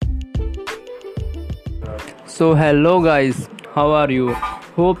So, hello guys, how are you?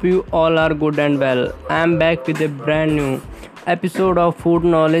 Hope you all are good and well. I am back with a brand new episode of Food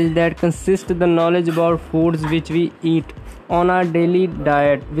Knowledge that consists the knowledge about foods which we eat on our daily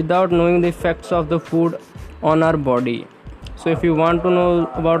diet without knowing the effects of the food on our body. So, if you want to know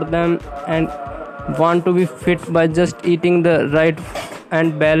about them and want to be fit by just eating the right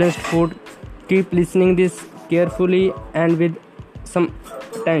and balanced food, keep listening this carefully and with some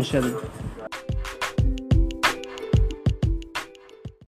attention.